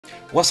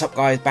What's up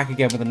guys, back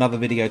again with another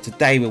video.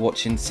 Today we're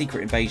watching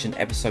Secret Invasion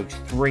episode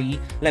 3.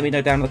 Let me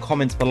know down in the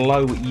comments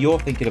below what you're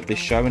thinking of this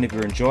show and if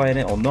you're enjoying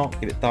it or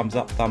not. Give it thumbs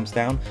up, thumbs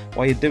down.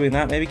 While you're doing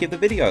that, maybe give the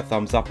video a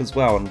thumbs up as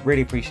well, and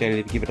really appreciate it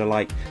if you give it a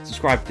like.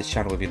 Subscribe to this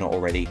channel if you're not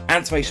already.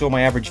 And to make sure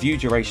my average view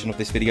duration of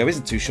this video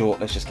isn't too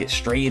short, let's just get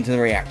straight into the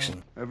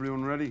reaction.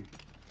 Everyone ready?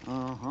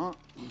 Uh-huh.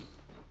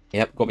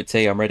 Yep, got my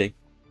tea, I'm ready.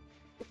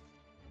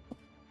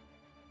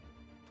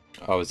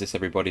 Oh, is this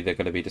everybody they're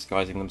going to be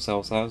disguising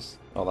themselves as?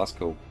 Oh, that's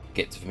cool.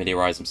 Get to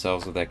familiarise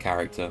themselves with their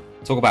character.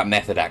 Talk about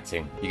method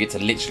acting. You get to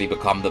literally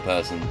become the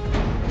person.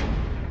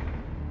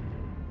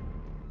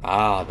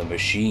 Ah, the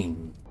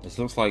machine. This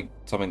looks like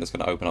something that's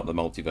going to open up the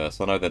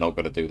multiverse. I know they're not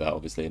going to do that,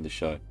 obviously, in the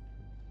show.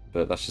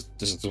 But that's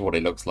just what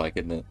it looks like,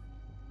 isn't it?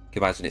 You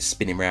can imagine it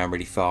spinning around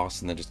really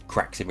fast and then just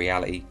cracks in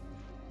reality.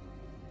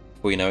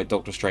 Before you know it,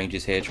 Doctor Strange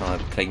is here trying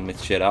to clean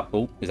this shit up.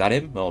 Oh, is that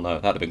him? Oh no,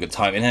 that'd have been good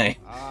timing, eh?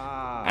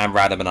 And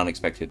random and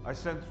unexpected. I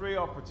sent 3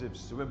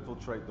 operatives to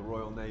infiltrate the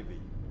Royal Navy.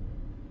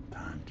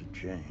 Time to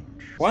change.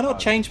 Why not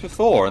change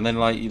before and then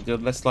like you're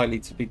less likely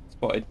to be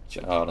spotted?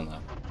 Oh, I don't know.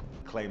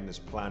 Claim this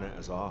planet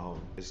as our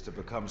home is to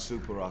become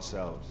super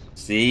ourselves.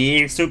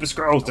 See, Super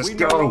Skrulls, let's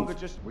go. No longer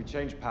we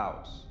change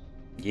powers.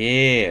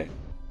 Yeah,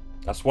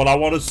 that's what I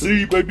want to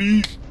see,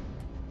 baby.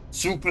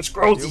 Super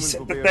Skrulls, he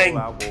said the thing.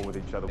 Out war with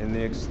each other in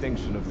the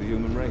extinction of the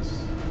human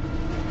race.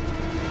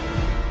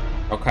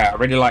 Okay, I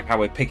really like how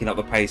we're picking up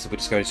the pace and we're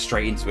just going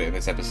straight into it in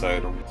this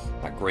episode.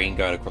 That green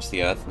going across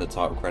the earth in the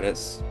title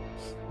credits.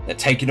 They're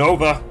taking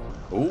over!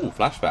 Ooh,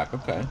 flashback,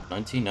 okay.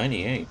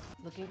 1998.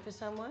 Looking for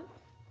someone?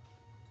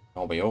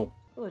 Aren't we all?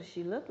 What does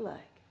she look like?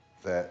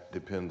 That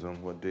depends on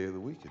what day of the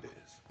week it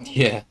is.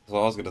 Yeah, that's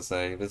what I was going to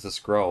say. If it's a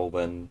scroll,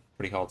 then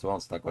pretty hard to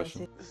answer that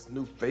question. This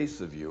new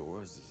face of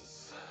yours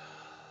is...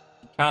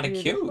 kind of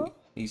cute.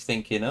 He's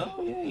thinking,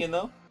 oh, yeah, you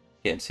know.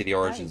 Getting to see the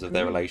origins of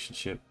their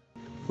relationship.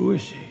 Who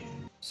is she?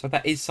 So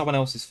that is someone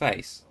else's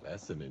face.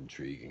 That's an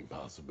intriguing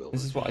possibility.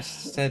 This is what I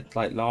said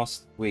like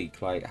last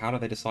week. Like, how do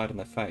they decide on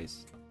their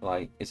face?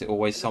 Like, is it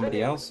always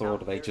somebody else, or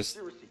do they just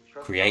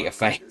create a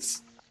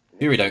face?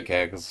 Fury don't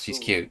care because she's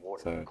cute.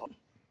 So,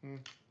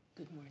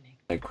 Good morning.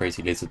 no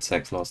crazy lizard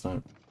sex last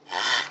night.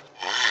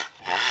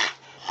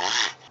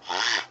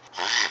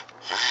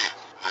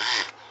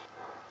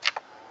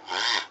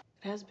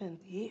 It has been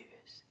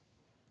years.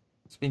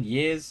 It's been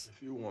years.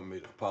 If you want me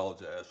to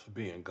apologize for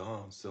being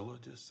gone, Scylla,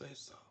 just say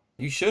so.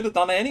 You should have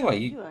done it anyway.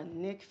 You are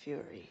Nick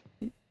Fury.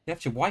 You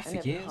left your wife I for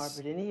never years.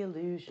 harbored any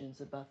illusions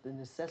about the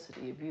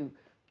necessity of you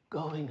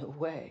going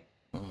away.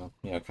 Oh,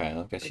 yeah, okay.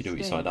 I guess you do what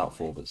you signed up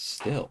for, but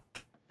still.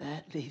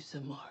 That leaves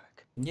a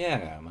mark.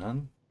 Yeah,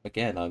 man.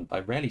 Again, I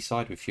rarely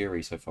side with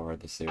Fury so far in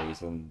this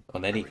series on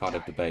any kind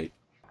of debate.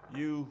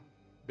 You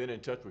been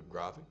in touch with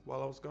Gravi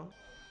while I was gone?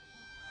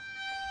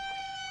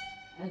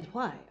 And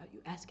why are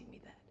you asking me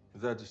that?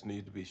 Because I just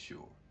need to be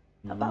sure.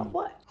 About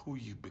what? Who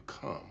you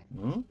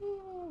become.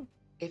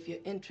 If you're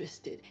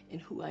interested in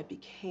who I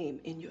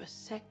became in your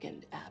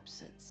second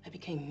absence, I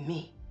became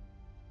me.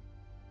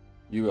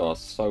 You are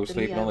so The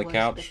sleeping me I on the was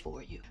couch.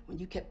 before you, when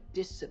you kept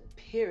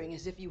disappearing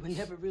as if you were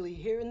never really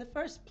here in the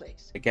first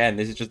place. Again,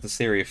 this is just a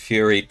series of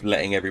Fury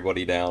letting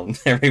everybody down.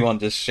 Everyone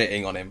just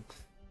shitting on him.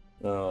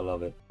 Oh, I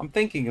love it. I'm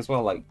thinking as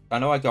well, like, I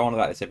know I go on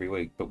about this every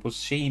week, but was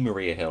she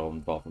Maria Hill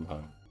on Far From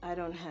Home? I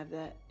don't have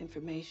that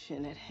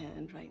information at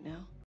hand right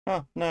now.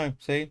 Oh, no,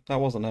 see, that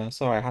wasn't her.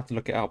 Sorry, I had to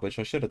look it up, which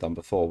I should have done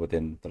before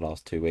within the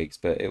last 2 weeks,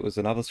 but it was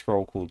another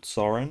scroll called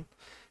Soren.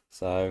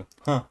 So,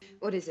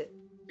 What is it?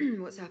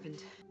 What's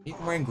happened?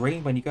 Even wearing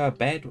green when you go to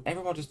bed,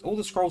 everyone just, all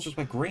the scrolls just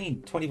wear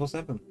green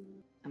 24/7.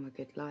 I'm a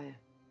good liar.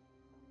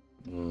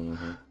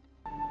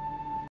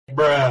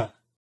 Bruh.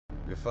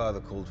 Your father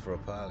called for a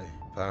parley.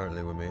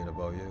 Apparently we're meeting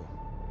about you.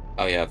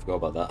 Oh yeah, I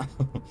forgot about that.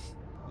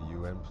 The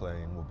UN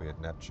plane will be at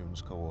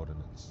Neptune's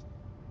coordinates.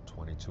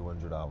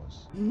 2200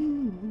 hours.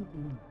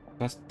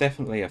 That's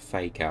definitely a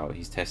fake out.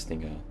 He's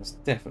testing her. That's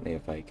definitely a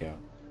fake out.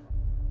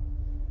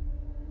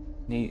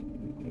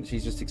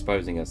 She's just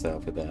exposing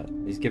herself with that.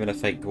 He's given her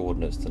fake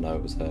coordinates to know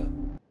it was her.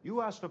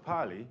 You asked for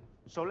parley,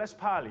 so let's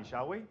parley,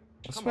 shall we?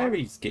 I swear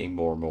he's getting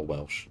more and more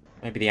Welsh.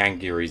 Maybe the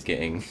anger he's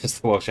getting,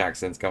 just the Welsh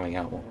accent's coming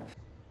out more.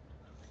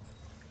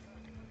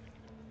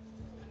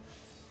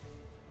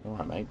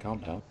 Alright mate, calm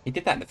down. He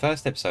did that in the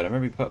first episode. I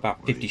remember he put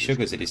about 50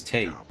 sugars in his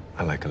tea.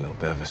 I like a little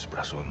bit of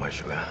espresso with my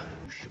sugar.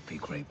 You should be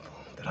grateful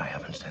that I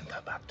haven't sent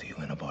her back to you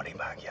in a body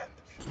bag yet.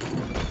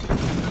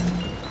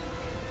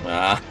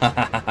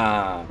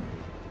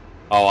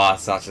 Oh,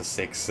 that's such a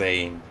sick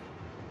scene.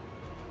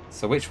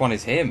 So which one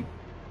is him?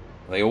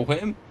 Are they all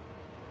him?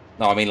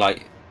 No, I mean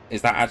like,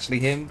 is that actually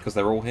him? Because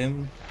they're all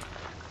him?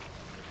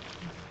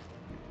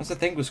 That's the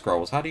thing with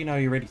Skrulls. How do you know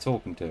you're really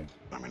talking to?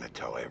 I'm gonna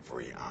tell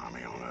every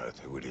army on Earth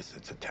who it is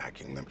that's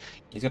attacking them.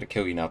 He's gonna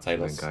kill you now,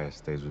 Taylor. Then Gaia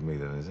stays with me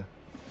then, is it?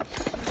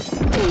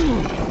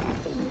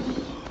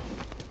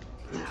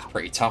 It's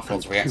pretty tough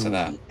not to react to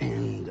that.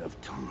 End of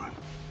time.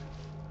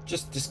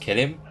 Just kill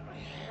him.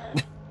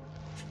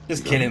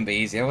 Just kill him, be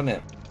easier, wouldn't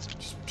it?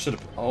 Should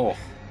have. Oh,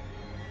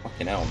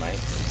 fucking hell, mate.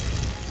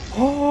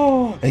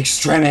 Oh,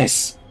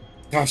 Extremis.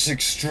 That's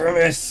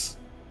Extremis!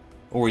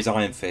 Or he's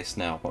Iron Fist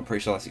now. I'm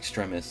pretty sure that's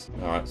Extremis.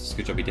 Alright, it's a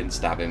good job he didn't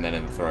stab him then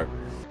in the throat.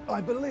 I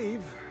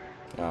believe.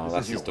 Oh,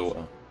 that's his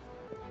daughter.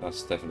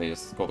 That's definitely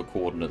just got the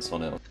coordinates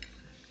on it.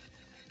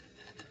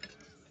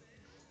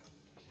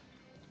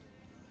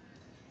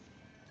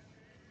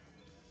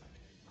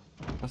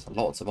 That's a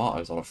lot of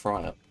tomatoes on a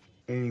fryer.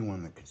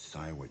 Anyone that could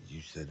say what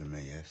you said to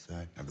me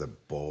yesterday have the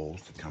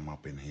balls to come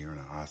up in here and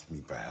ask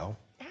me for help?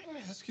 I didn't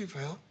ask you for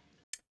help.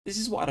 This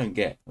is what I don't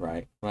get,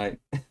 right? Like,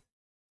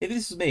 if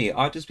this was me,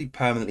 I'd just be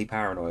permanently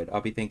paranoid.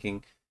 I'd be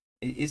thinking,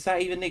 is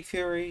that even Nick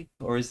Fury?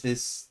 Or is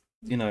this,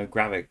 you know,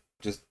 Gravik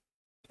just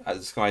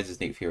disguised as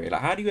Nick Fury?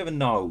 Like, how do you ever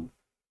know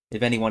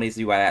if anyone is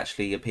who I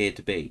actually appeared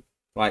to be?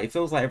 Like, it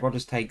feels like everyone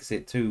just takes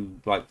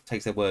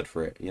their word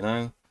for it, you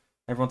know?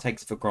 Everyone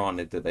takes it for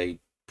granted that they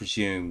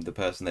presume the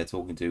person they're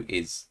talking to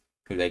is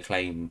who they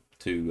claim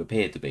to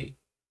appear to be.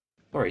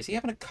 Sorry, is he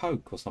having a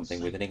Coke or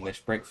something with an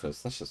English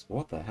breakfast? That's just,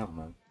 what the hell,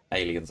 man?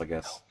 Aliens, I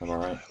guess. Am I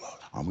right?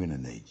 I'm gonna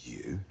need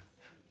you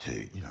to,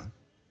 you know,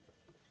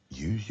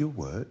 use your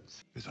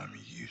words, because I'm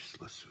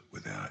useless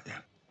without you.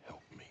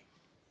 Help me,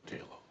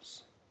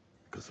 Talos.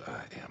 Because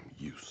I am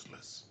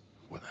useless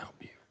without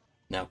you.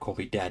 Now call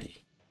me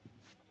Daddy.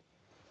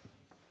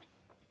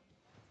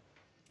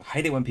 I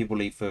hate it when people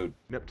leave food.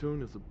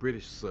 Neptune is a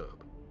British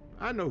sub.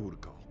 I know who to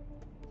call.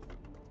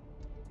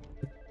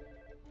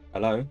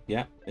 Hello?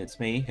 Yeah, it's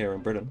me here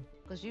in Britain.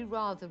 Because you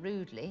rather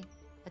rudely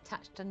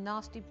attached a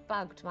nasty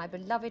bug to my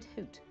beloved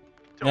hoot.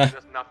 Tell me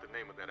that's not the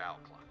name of that owl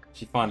clock.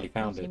 She finally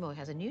found it. Seymour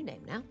has a new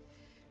name now.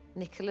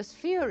 Nicholas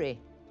Fury.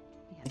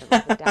 He has a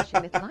rather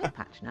dashing little eye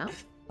patch now.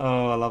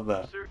 Oh, I love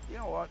that. You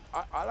know what?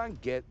 I don't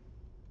get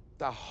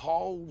the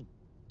whole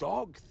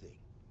dog thing.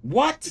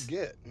 What?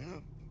 Forget, you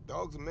know,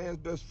 dog's a man's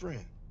best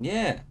friend.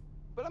 Yeah.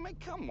 But I mean,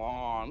 come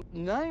on.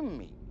 Name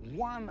me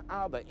one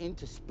other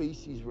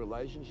interspecies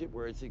relationship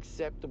where it's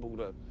acceptable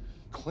to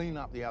clean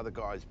up the other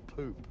guy's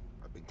poop.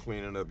 I've been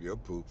cleaning up your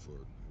poop for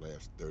the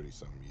last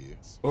 30-something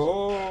years.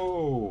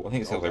 Oh, I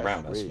think it's the other way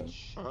around, actually.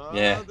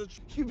 Yeah.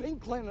 You've been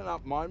cleaning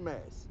up my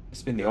mess.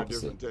 It's been the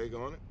opposite. Different take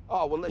on it?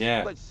 Oh, well,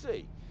 let's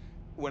see.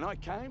 When I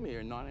came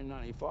here in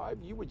 1995,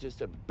 you were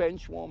just a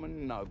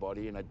benchwarming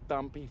nobody in a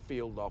dumpy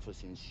field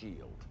office in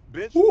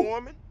S.H.I.E.L.D.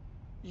 Benchwarming?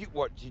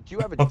 Did you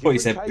have a Oh, different he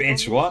said, take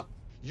bitch, on what? this?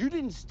 You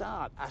didn't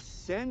start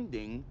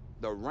ascending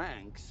the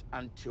ranks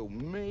until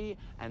me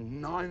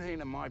and 19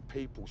 of my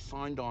people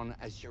signed on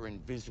as your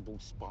invisible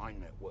spy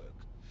network.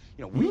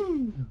 You know,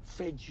 we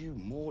fed you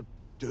more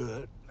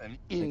dirt and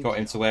They got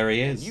him to where he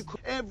is.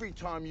 Every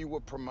time you were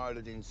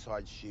promoted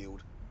inside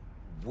S.H.I.E.L.D.,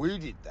 we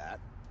did that.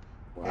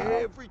 Wow.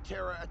 Every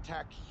terror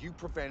attack you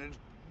prevented,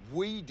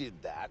 we did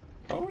that.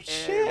 Oh,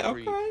 shit,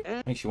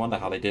 okay. Makes you wonder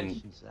how they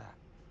didn't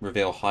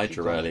reveal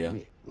Hydra earlier.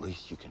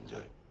 Least you can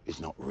do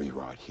is not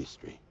rewrite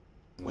history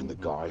when the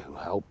guy who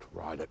helped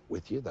write it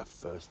with you the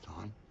first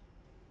time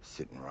is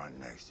sitting right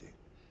next to you.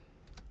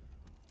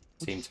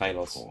 Team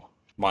Talos.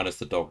 Minus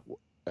the dog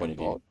point of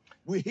view.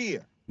 We're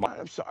here.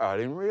 I'm sorry, I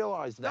didn't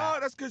realize that. No,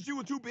 that's because you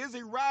were too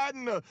busy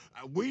riding the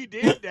we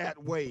did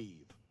that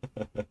wave.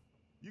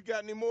 You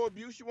got any more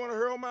abuse you want to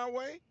hurl my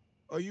way?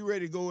 Or are you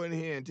ready to go in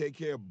here and take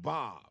care of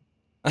Bob?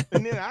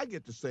 And then I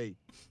get to say,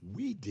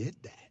 we did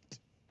that.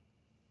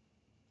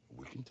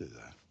 We can do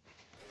that.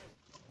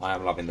 I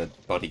am loving the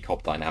buddy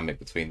cop dynamic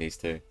between these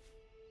two.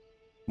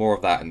 More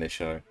of that in this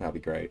show. That'd be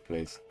great,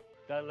 please.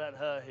 Don't let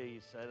her hear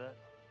you say that.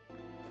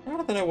 How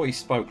do they know what he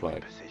spoke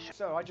like?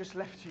 So I just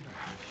left you.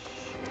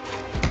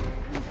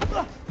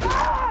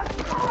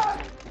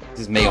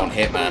 This is me on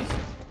Hitman.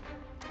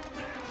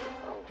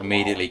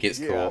 Immediately gets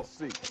caught.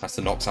 Has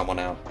to knock someone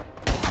out.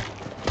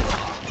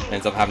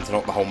 Ends up having to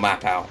knock the whole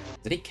map out.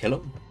 Did he kill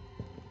him?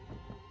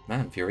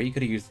 Man, Fury, you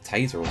could have used a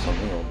taser or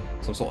something, or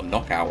some sort of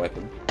knockout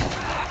weapon.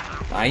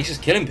 Nah, he's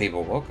just killing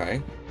people.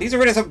 Okay. These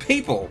are innocent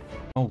people!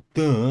 Oh,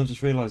 duh, I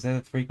just realised they're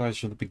the three guys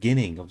from the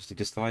beginning. Obviously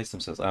disguised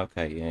themselves.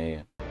 Okay,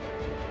 yeah.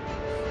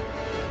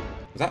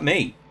 Is that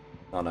me?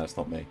 Oh, no, it's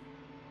not me.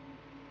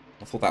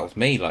 I thought that was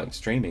me, like,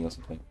 streaming or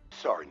something.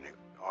 Sorry, Nick.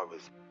 I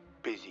was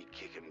busy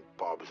kicking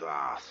Bob's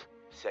ass.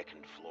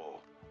 Second floor.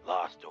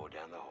 Last door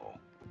down the hall.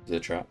 Is it a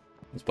trap?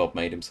 Has Bob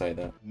made him say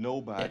that?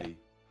 Nobody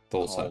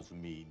Thought calls so.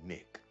 me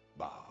Nick,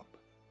 Bob.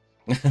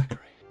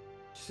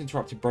 Just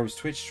interrupted bro's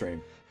Twitch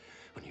stream.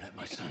 When you let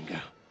my son go.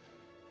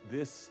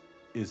 This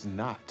is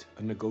not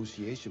a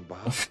negotiation,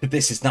 Bob.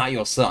 This is not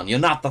your son. You're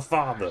not the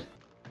father.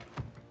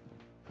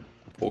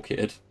 Poor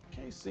kid.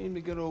 Can't seem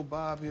to get old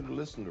Bob here to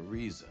listen to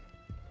reason.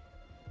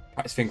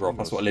 Cut his finger off.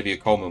 That's what Olivia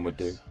Colman would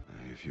do.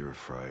 If you're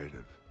afraid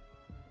of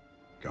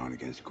going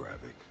against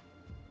Gravik,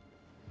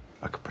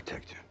 I could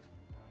protect you.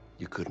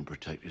 You couldn't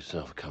protect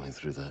yourself coming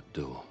through that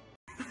door.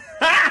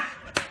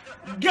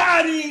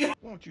 Got him!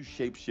 Why don't you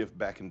shapeshift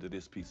back into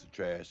this piece of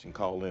trash and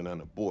call in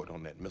an abort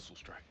on that missile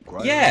strike?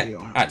 Great Yeah,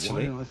 idea. actually.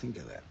 Why didn't I think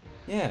of that?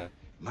 Yeah.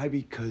 Maybe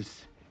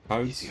because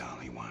Codes? he's the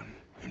only one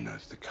who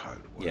knows the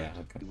code word. Yeah,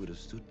 okay. He would have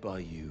stood by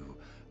you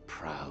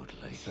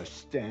proudly. So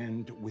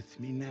stand with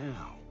me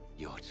now.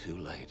 You're too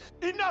late.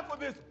 Enough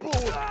of this bull!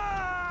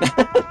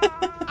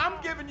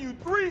 I'm giving you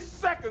 3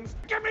 seconds.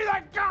 Give me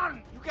that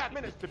gun! You got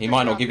minutes to He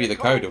might not give you the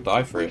code, he'll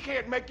die for We it.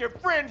 can't make your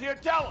friend here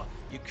tell us.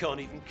 You can't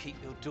even keep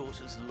your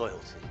daughter's loyalty.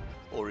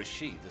 Or is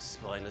she the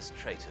spineless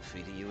traitor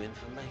feeding you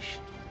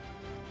information?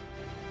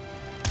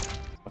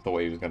 I thought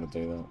he was going to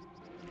do that.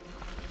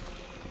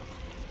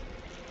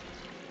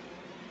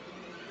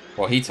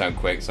 Well, he turned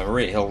quick, so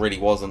Maria Hill really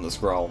wasn't the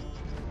scroll.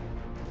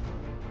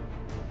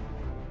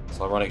 It's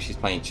ironic she's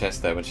playing chess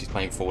there when she's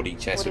playing 4D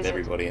chess with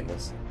everybody in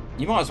this.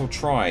 You might as well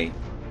try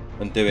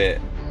and do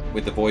it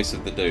with the voice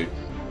of the dude.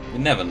 You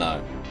never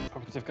know.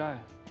 Provocative guy.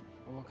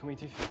 What can we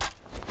do?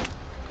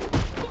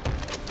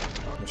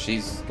 Well,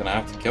 she's going to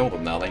have to kill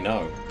them now, they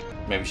know.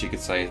 Maybe she could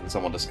say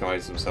someone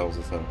disguised themselves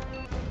as her.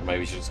 Or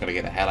maybe she's just going to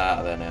get the hell out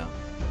of there now.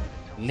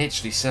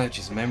 Literally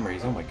searches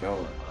memories, oh my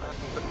god.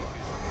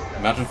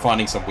 Imagine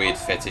finding some weird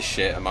fetish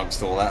shit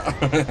amongst all that.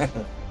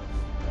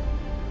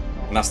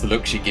 And that's the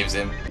look she gives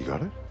him. You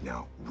got it?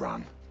 Now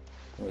run.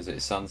 What is it,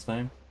 his son's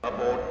name?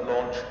 Abort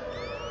launch.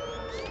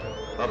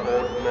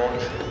 Abort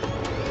launch.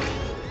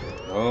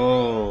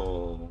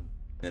 Oh.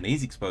 And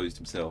he's exposed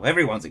himself.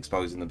 Everyone's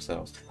exposing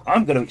themselves.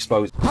 I'm going to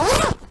expose...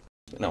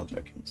 No, I'm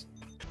joking.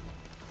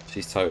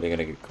 She's totally going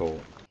to get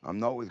caught. I'm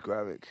not with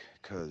Gravik,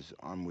 because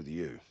I'm with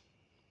you.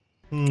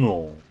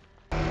 No.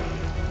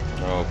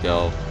 Oh,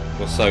 God.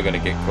 We're so going to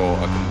get caught.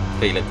 I can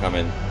feel it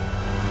coming.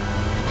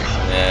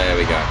 There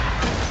we go.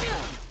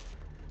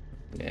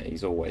 Yeah,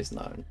 he's always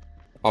known.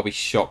 I'll be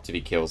shocked if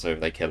he kills her if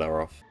they kill her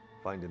off.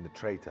 Finding the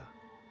traitor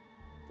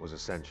was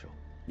essential.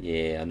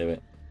 Yeah, I knew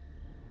it.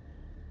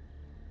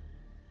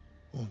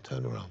 Won't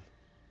turn around.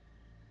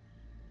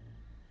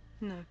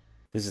 No.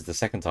 This is the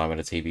second time in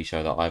a TV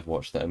show that I've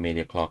watched that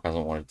Emilia Clarke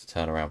hasn't wanted to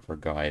turn around for a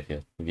guy.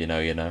 If you know,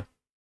 you know.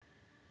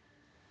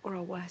 Or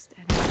a West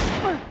End.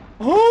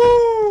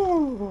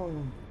 Oh!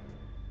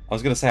 I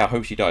was going to say I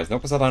hope she dies. Not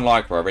because I don't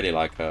like her, I really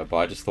like her, but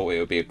I just thought it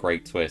would be a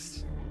great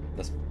twist.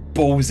 That's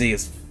ballsy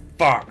as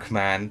fuck,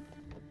 man.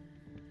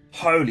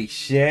 Holy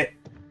shit.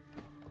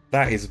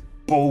 That is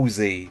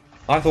ballsy.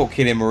 I thought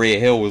killing Maria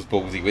Hill was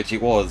ballsy, which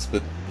it was,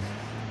 but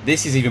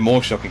this is even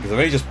more shocking because I've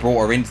only just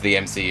brought her into the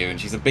MCU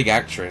and she's a big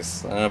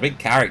actress and a big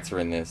character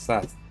in this.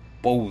 That's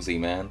ballsy,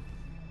 man.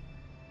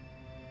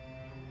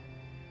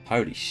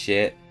 Holy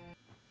shit.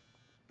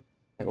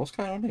 Hey, what's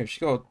going on here?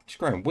 She's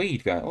growing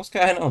weed going. What's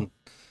going on?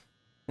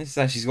 This is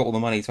how she's got all the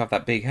money to have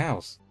that big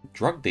house.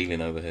 Drug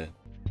dealing over here.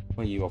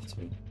 Where are you off to?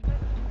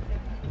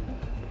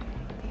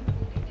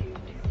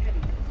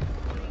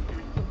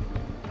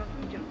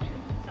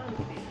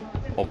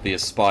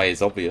 Obvious spy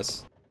is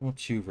obvious.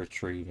 What you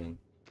retrieving?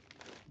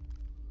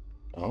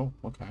 Oh,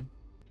 okay.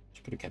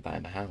 Should probably get that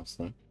in the house,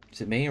 though.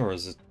 Is it me, or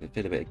is it a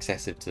bit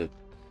excessive to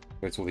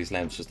go to all these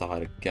lengths just to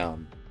hide a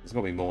gun? There's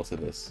got to be more to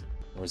this.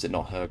 Or is it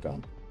not her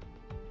gun?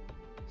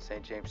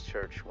 St. James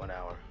Church, 1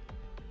 hour.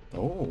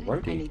 Oh, I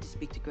Rhodey. need to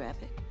speak to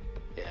Gravik.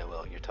 Yeah,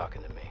 well, you're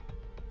talking to me.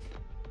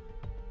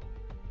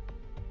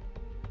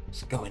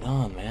 What's going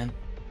on, man?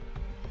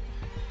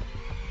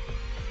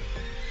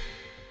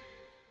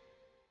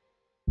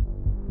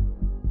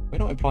 We're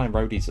not implying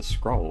Rhodey's a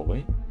scroll, are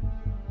we?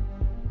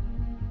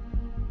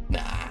 Nah.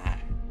 Am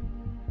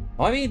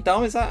I being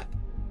dumb? Is that?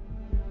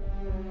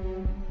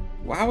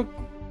 Why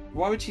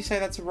would she say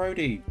that to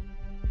Rhodey?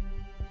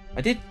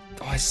 I did.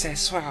 Oh, I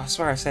swear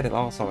I said it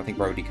last time. I think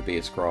Rhodey could be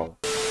a scroll.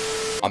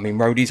 I mean,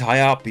 Rhodey's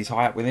high up. He's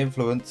high up with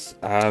influence.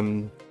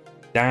 Damn.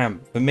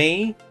 For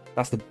me,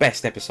 that's the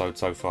best episode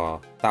so far.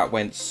 That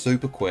went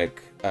super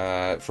quick.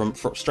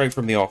 Straight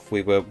from the off,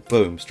 we were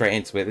boom straight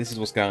into it. This is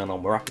what's going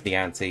on. We're up at the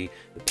ante.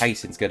 The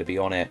pacing's going to be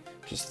on it.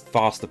 Just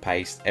faster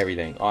paced.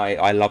 Everything.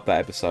 I love that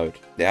episode.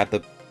 It had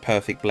the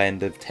perfect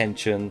blend of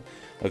tension,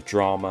 of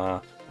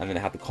drama, and then it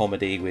had the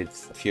comedy with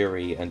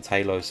Fury and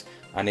Talos.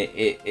 And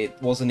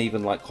it wasn't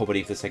even like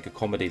comedy for the sake of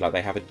comedy. Like,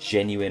 they have a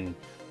genuine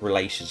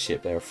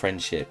relationship. They're a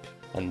friendship.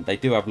 And they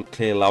do have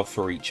clear love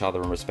for each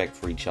other and respect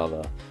for each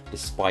other,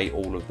 despite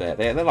all of their...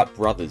 They're like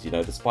brothers, you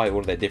know, despite all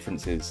of their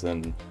differences.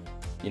 And,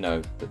 you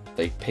know,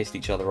 they pissed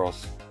each other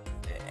off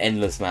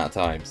endless amount of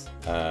times.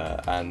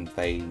 And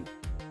they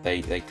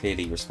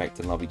clearly respect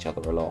and love each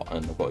other a lot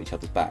and have got each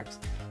other's backs.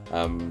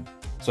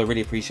 So I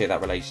really appreciate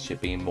that relationship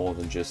being more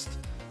than just,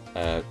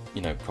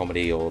 you know,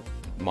 comedy or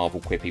Marvel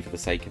quippy for the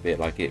sake of it.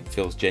 Like, it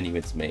feels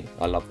genuine to me.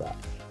 I love that.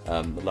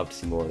 I'd love to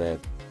see more of their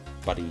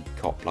buddy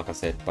cop, like I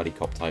said, buddy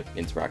cop type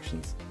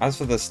interactions. As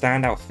for the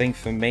standout thing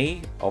for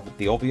me,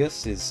 the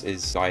obvious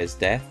is Gaya's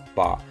death,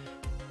 but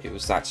it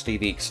was actually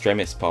the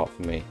extremist part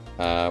for me,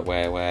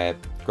 where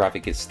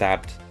Gravik gets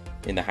stabbed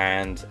in the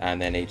hand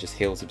and then he just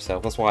heals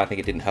himself. That's why I think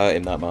it didn't hurt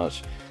him that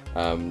much.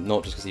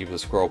 Not just because he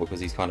was a Skrull, because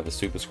he's kind of a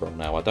super Skrull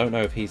now. I don't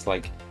know if he's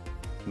like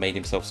made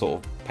himself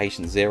sort of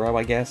patient zero,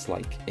 I guess.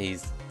 Like,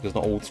 because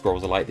not all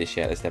Skrulls are like this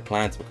yet. It's their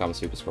plan to become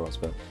super Skrulls,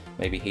 but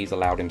maybe he's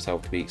allowed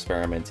himself to be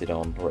experimented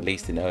on, or at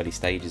least in early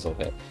stages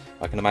of it.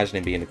 I can imagine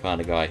him being the kind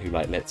of guy who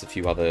like lets a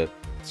few other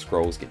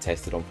Skrulls get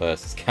tested on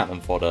first as cannon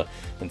fodder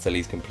until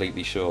he's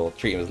completely sure.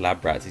 Treat him as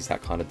lab rats. He's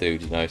that kind of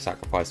dude, you know,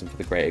 sacrifice him for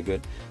the greater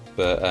good.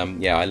 But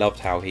yeah, I loved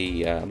how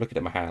he. I'm looking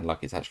at my hand like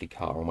it's actually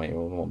car. I'm waiting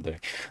on what I'm doing.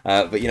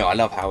 But you know, I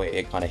love how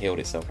it kind of healed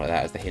itself like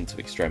that as the hint of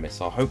Extremis.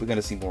 So I hope we're going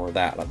to see more of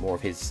that, like more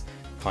of his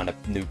kind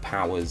of new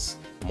powers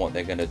and what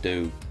they're going to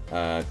do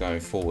going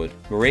forward.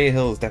 Maria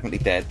Hill is definitely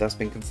dead. That's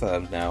been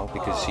confirmed now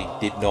because she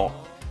did not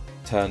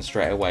turn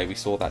straight away. We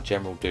saw that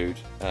general dude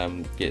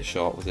get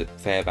shot. Was it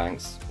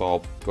Fairbanks?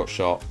 Bob got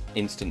shot.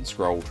 Instant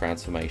scroll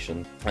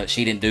transformation.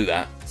 She didn't do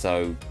that,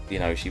 so you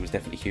know she was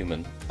definitely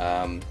human.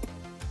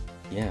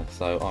 Yeah,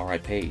 so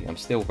R.I.P. I'm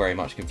still very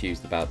much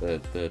confused about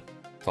the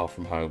Far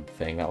From Home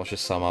thing. That was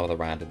just some other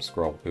random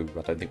scroll who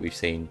I don't think we've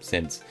seen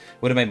since.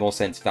 Would have made more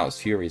sense if that was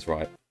Fury's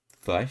wife.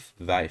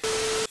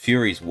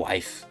 Fury's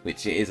wife,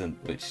 which it isn't,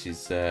 which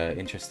is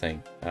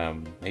interesting.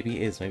 Maybe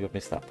it is. Maybe I've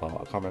missed that part. I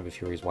can't remember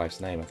Fury's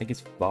wife's name. I think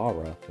it's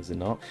Vara, is it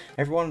not?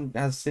 Everyone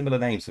has similar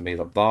names for me,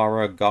 like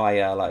Vara,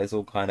 Gaia. Like it's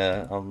all kind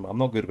of. I'm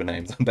not good with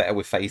names. I'm better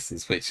with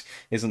faces, which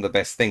isn't the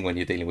best thing when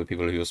you're dealing with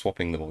people who are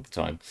swapping them all the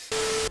time.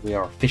 We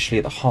are officially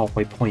at the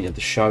halfway point of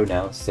the show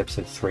now. This is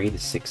episode 3, the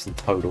 6 in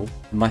total.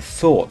 My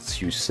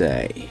thoughts, you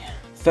say?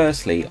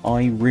 Firstly,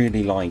 I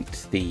really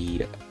liked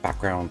the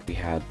background we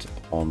had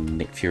on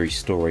Nick Fury's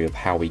story of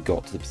how he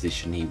got to the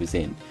position he was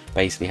in.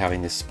 Basically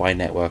having this spy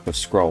network of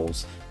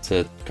Skrulls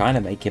to kind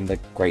of make him the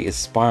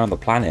greatest spy on the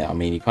planet. I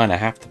mean, you kind of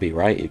have to be,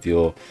 right? If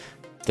you're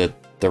the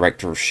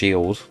director of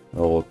S.H.I.E.L.D.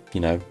 or, you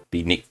know,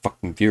 be Nick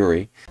fucking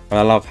Fury. And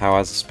I love how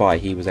as a spy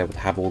he was able to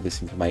have all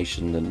this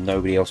information that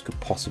nobody else could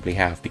possibly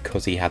have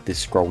because he had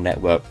this Skrull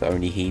network that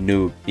only he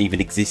knew even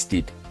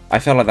existed. I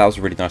felt like that was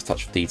a really nice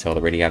touch of detail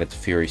that really added to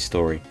Fury's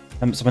story.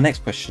 So my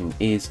next question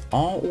is,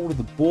 are all of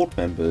the board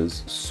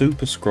members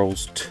Super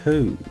Skrulls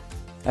too?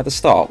 At the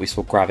start we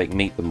saw Gravik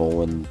meet them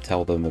all and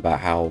tell them about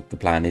how the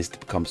plan is to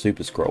become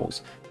Super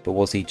Skrulls, but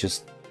was he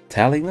just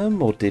telling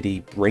them, or did he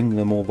bring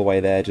them all the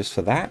way there just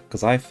for that?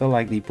 Because I feel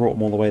like he brought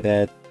them all the way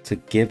there to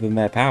give them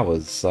their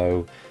powers.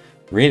 So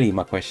really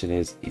my question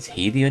is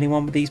he the only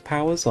one with these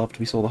powers after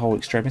we saw the whole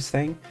Extremis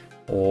thing?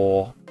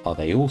 Or are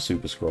they all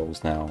Super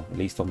Skrulls now, at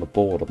least on the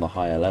board on the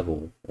higher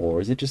level?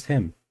 Or is it just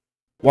him?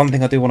 One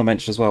thing I do want to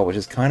mention as well, which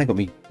has kind of got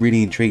me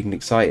really intrigued and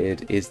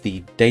excited, is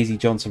the Daisy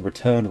Johnson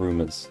return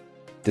rumours.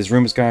 There's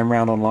rumours going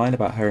around online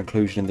about her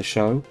inclusion in the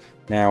show.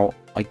 Now,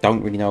 I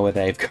don't really know where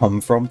they've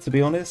come from, to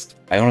be honest.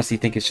 I honestly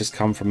think it's just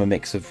come from a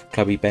mix of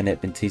Chloe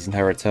Bennett been teasing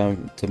her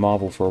return to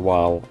Marvel for a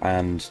while,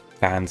 and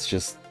fans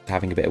just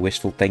having a bit of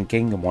wishful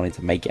thinking and wanting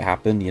to make it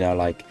happen. You know,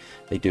 like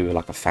they do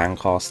like a fan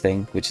cast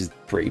thing, which is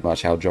pretty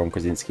much how John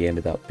Krasinski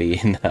ended up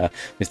being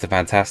Mr.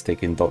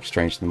 Fantastic in Doctor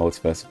Strange in the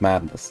Multiverse of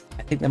Madness.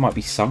 I think there might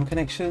be some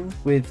connection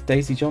with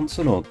Daisy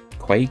Johnson, or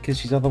Quake as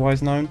she's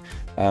otherwise known,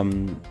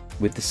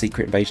 with the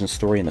Secret Invasion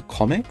story in the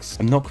comics.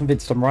 I'm not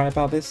convinced I'm right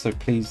about this, so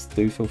please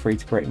do feel free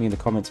to correct me in the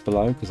comments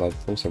below, because I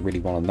also really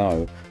want to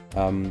know.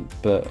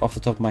 But off the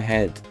top of my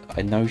head,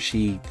 I know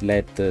she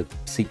led the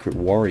Secret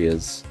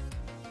Warriors,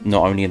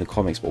 not only in the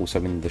comics but also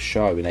in the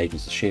show in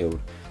Agents of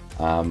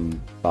S.H.I.E.L.D.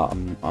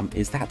 But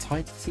is that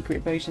tied to the Secret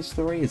Invasion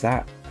story? Is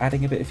that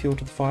adding a bit of fuel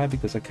to the fire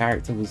because her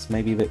character was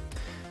maybe a bit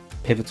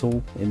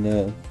pivotal in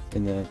the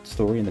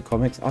story in the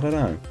comics? I don't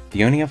know.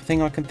 The only other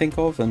thing I can think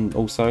of, and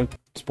also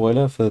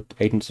spoiler for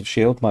Agents of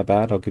S.H.I.E.L.D., my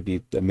bad, I'll give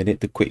you a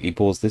minute to quickly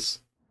pause this.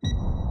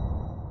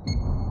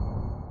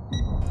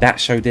 That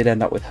show did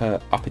end up with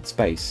her up in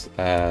space,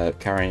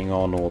 carrying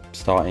on or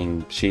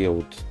starting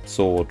S.H.I.E.L.D.,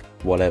 Sword,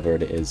 whatever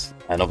it is.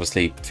 And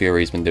obviously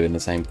Fury's been doing the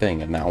same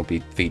thing, and that will be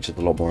featured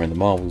a lot more in the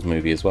Marvels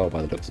movie as well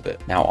by the looks of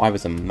it. Now, I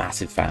was a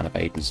massive fan of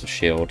Agents of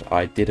S.H.I.E.L.D.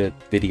 I did a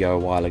video a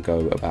while ago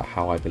about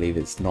how I believe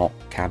it's not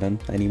canon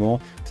anymore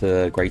to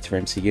the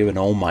greater MCU, and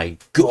oh my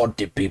god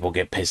did people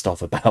get pissed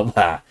off about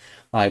that.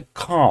 Like,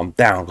 calm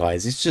down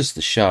guys, it's just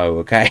the show,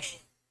 okay?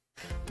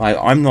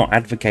 I'm not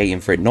advocating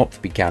for it not to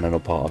be canon or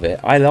part of it.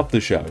 I love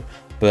the show,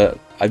 but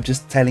I'm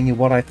just telling you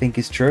what I think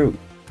is true.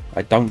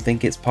 I don't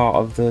think it's part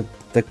of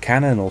the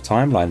canon or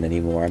timeline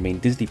anymore. I mean,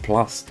 Disney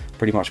Plus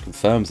pretty much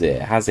confirms it.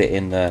 It has it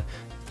in the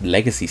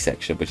legacy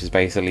section, which is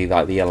basically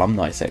like the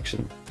alumni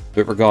section.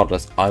 But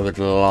regardless, I would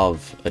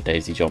love a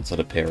Daisy Johnson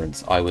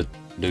appearance. I would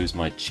lose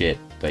my shit,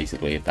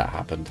 basically, if that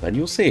happened. And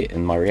you'll see it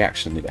in my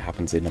reaction if it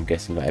happens in, I'm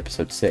guessing, like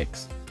episode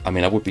 6. I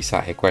mean, I would be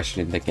sat here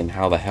questioning, thinking,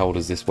 how the hell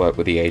does this work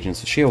with the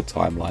Agents of S.H.I.E.L.D.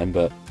 timeline?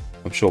 But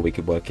I'm sure we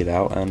could work it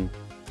out, and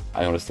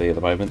I honestly, at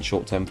the moment,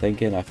 short-term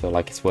thinking, I feel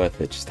like it's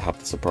worth it just to have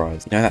the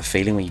surprise. You know that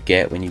feeling when you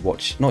get when you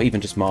watch, not even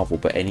just Marvel,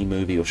 but any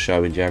movie or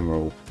show in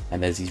general,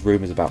 and there's these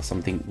rumours about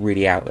something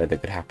really out there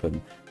that could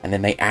happen, and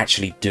then they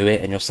actually do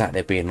it, and you're sat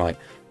there being like,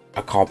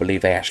 I can't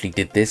believe they actually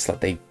did this,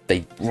 like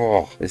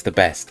it's the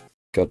best.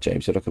 God,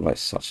 James, you're looking like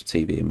such a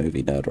TV and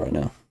movie nerd right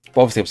now.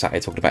 But obviously I'm sat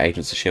here talking about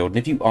Agents of S.H.I.E.L.D. and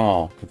if you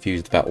are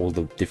confused about all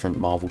the different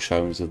Marvel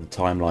shows and the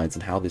timelines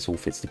and how this all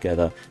fits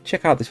together,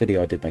 check out this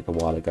video I did make a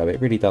while ago. It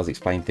really does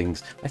explain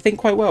things, I think,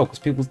 quite well, because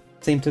people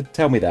seem to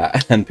tell me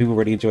that and people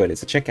really enjoyed it.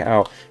 So check it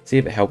out, see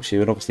if it helps you,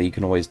 and obviously you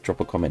can always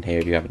drop a comment here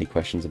if you have any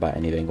questions about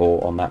anything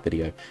or on that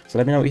video. So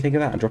let me know what you think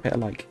of that and drop it a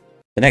like.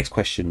 The next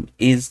question,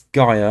 is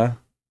Gaia,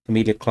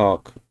 Emilia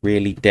Clarke,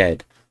 really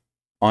dead?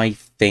 I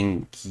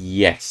think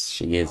yes,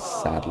 she is,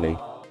 sadly.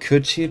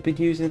 Could she have been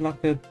using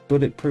like a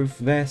bulletproof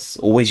vest?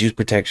 Always use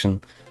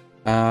protection.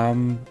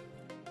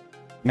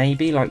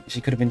 Maybe like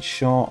she could have been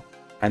shot,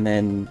 and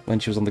then when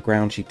she was on the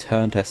ground she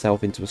turned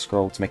herself into a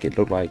Skrull to make it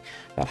look like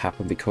that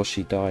happened because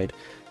she died.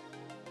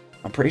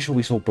 I'm pretty sure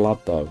we saw blood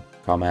though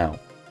come out.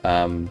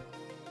 I don't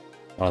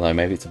know,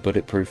 maybe it's a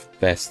bulletproof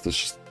vest that's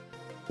just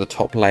the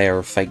top layer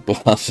of fake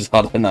blood.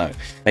 I don't know.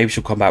 Maybe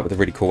she'll come back with a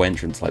really cool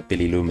entrance like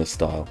Billy Loomis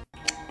style.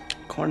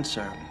 Corn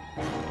syrup.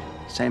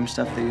 Same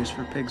stuff they use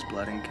for pig's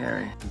blood in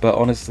Carrie. But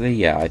honestly,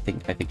 yeah, I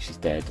think she's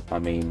dead. I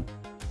mean,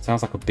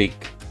 sounds like a big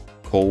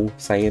call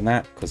saying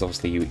that, because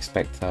obviously you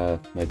expect her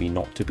maybe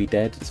not to be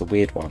dead. It's a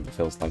weird one. It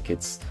feels like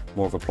it's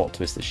more of a plot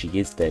twist that she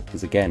is dead,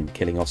 because again,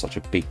 killing off such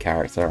a big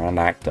character and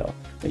actor,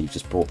 that you've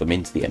just brought them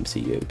into the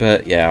MCU.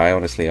 But yeah,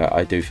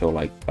 I do feel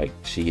like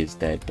she is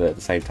dead, but at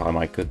the same time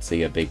I could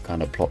see a big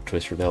kind of plot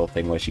twist reveal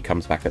thing where she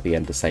comes back at the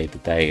end to save the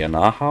day and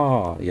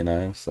aha, you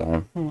know.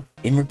 So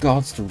in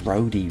regards to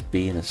Rhodey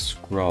being a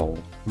Skrull,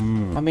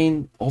 I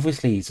mean,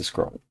 obviously he's a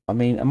Skrull. I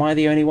mean, am I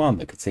the only one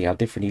that could see how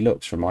different he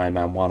looks from Iron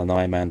Man 1 and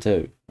Iron Man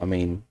 2? I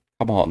mean,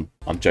 come on.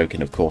 I'm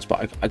joking, of course,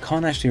 but I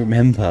can't actually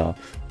remember.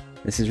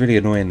 This is really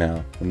annoying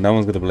now, and no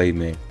one's going to believe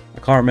me. I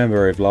can't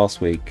remember if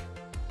last week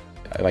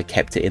I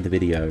kept it in the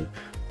video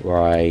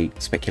where I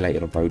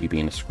speculated on Rhodey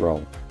being a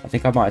Skrull. I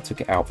think I might have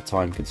took it out for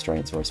time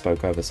constraints, or I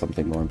spoke over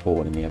something more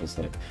important in the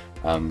episode.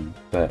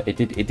 But it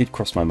did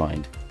cross my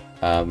mind.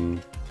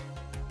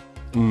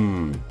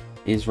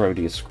 Is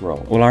Rhodey a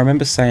Skrull? Well, I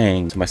remember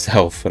saying to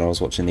myself when I was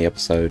watching the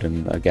episode,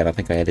 and again, I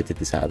think I edited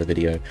this out of the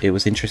video, it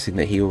was interesting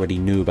that he already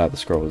knew about the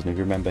Skrulls. And if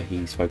you remember,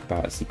 he spoke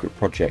about a secret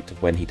project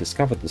of when he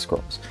discovered the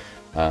Skrulls.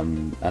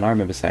 And I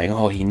remember saying,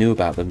 oh, he knew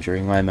about them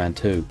during Iron Man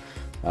 2.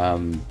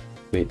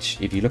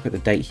 Which, if you look at the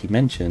date he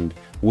mentioned,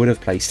 would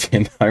have placed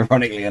him,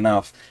 ironically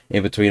enough,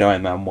 in between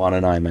Iron Man 1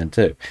 and Iron Man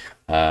 2.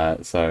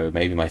 So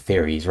maybe my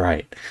theory is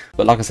right.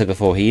 But like I said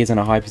before, he is in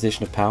a high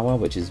position of power,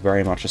 which is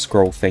very much a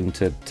Skrull thing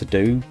to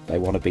do. They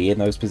want to be in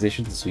those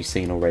positions, as we've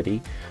seen already.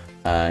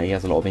 He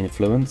has a lot of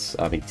influence.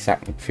 I mean,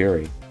 exactly, Nick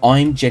Fury.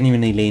 I'm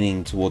genuinely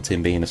leaning towards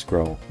him being a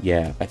Skrull.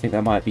 Yeah, I think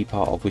that might be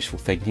part of wishful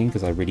thinking,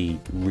 because I really,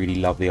 really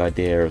love the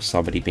idea of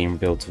somebody being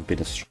revealed to have been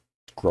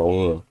a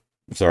Skrull.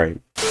 Sorry.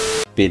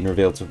 Been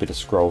revealed to have been a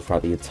Skrull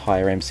throughout the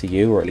entire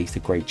MCU, or at least a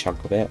great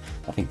chunk of it.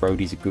 I think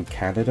Rhodey's a good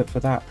candidate for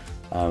that.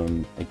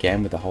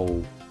 Again, with the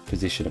whole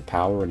position of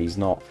power, and he's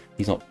not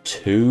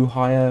too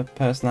high a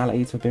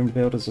personality to have been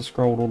revealed as a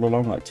Skrull all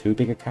along, like too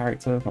big a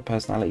character, not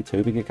personality,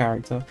 too big a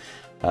character.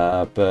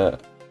 But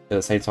at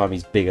the same time,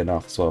 he's big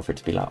enough as well for it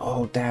to be like,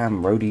 oh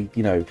damn, Rhodey,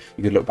 you know,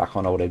 you could look back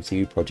on old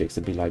MCU projects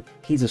and be like,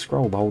 he's a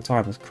Skrull the whole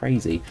time. That's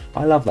crazy.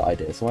 I love that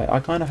idea, so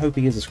I kind of hope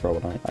he is a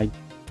Skrull, and I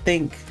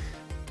think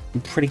I'm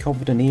pretty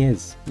confident he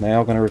is. They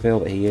are going to reveal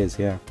that he is,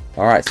 yeah.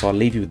 Alright, so I'll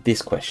leave you with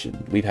this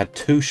question. We've had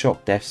 2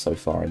 shock deaths so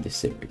far in this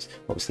series.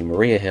 Obviously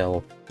Maria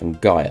Hill and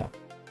Gaia.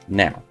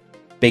 Now,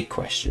 big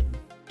question.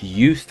 Do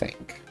you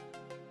think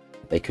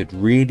they could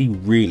really,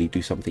 really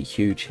do something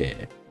huge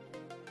here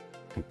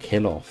and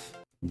kill off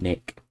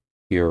Nick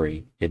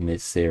Fury in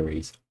this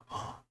series?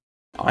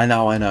 I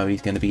know,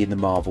 he's going to be in the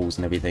Marvels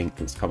and everything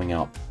that's coming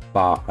up,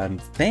 but I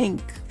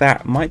think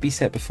that might be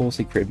set before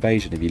Secret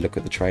Invasion if you look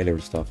at the trailer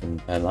and stuff,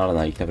 and I don't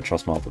know, you can never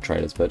trust Marvel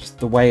trailers, but just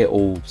the way it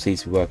all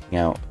seems to be working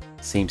out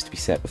seems to be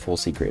set before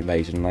Secret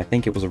Invasion, and I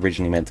think it was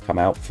originally meant to come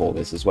out before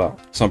this as well.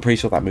 So I'm pretty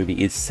sure that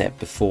movie is set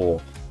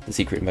before the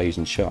Secret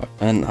Invasion show.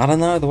 And I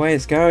don't know, the way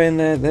it's going,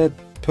 they're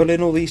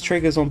pulling all these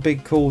triggers on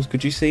big calls.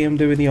 Could you see him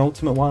doing the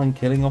ultimate one and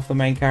killing off the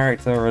main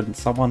character and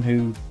someone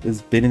who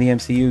has been in the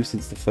MCU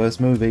since the first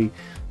movie?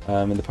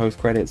 In the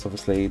post-credits,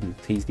 obviously, and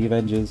tease the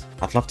Avengers.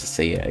 I'd love to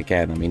see it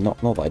again. I mean, not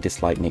that I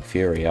dislike Nick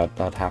Fury.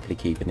 I'd happily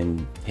keep him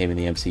in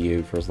the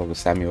MCU for as long as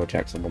Samuel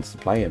Jackson wants to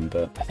play him,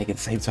 but I think at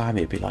the same time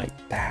it'd be like,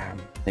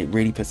 damn, it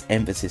really puts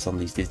emphasis on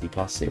these Disney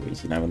Plus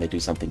series, you know, when they do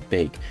something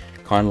big,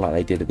 kind of like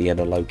they did at the end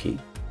of Loki,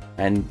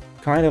 and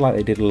kind of like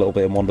they did a little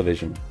bit in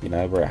WandaVision, you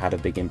know, where it had a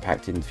big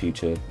impact in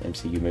future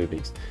MCU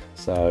movies.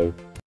 So,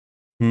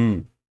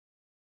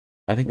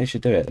 I think they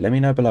should do it. Let me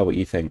know below what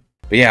you think.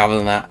 But yeah, other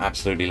than that,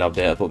 absolutely loved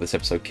it. I thought this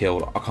episode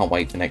killed. I can't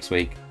wait for next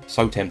week.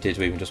 So tempted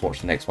to even just watch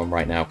the next one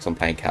right now because I'm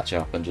playing catch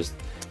up and just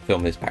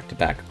film this back to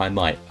back. I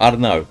might. I don't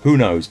know. Who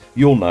knows?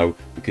 You'll know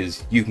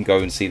because you can go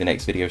and see the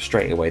next video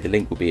straight away. The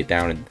link will be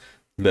down in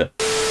the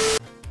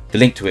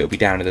link to it will be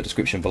down in the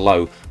description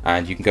below,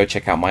 and you can go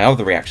check out my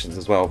other reactions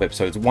as well of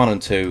episodes 1 and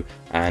 2,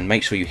 and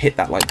make sure you hit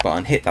that like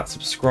button, hit that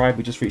subscribe.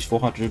 We just reached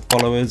 400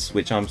 followers,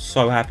 which I'm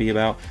so happy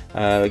about.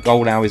 The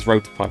goal now is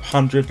road to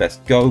 500. Let's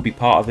go, be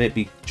part of it,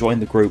 join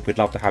the group. We'd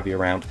love to have you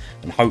around,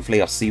 and hopefully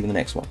I'll see you in the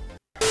next one.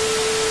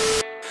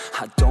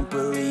 I don't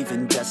believe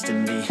in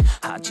destiny,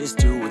 I just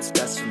do what's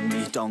best for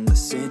me. Don't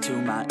listen to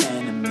my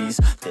enemies,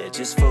 they're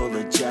just full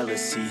of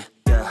jealousy.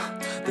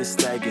 Yeah,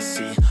 this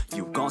legacy,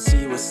 you gon'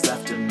 see what's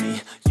left of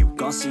me. You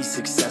gon' see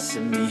success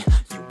in me,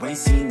 you ain't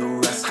seen the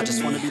rest of me. I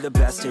just wanna be the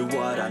best at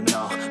what I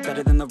know,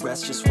 better than the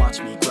rest, just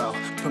watch me grow.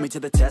 Put me to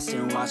the test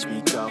and watch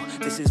me go.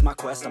 This is my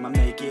quest, I'ma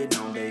make it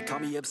known. They call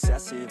me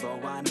obsessive, oh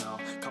I know.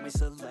 Call me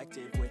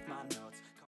selective with my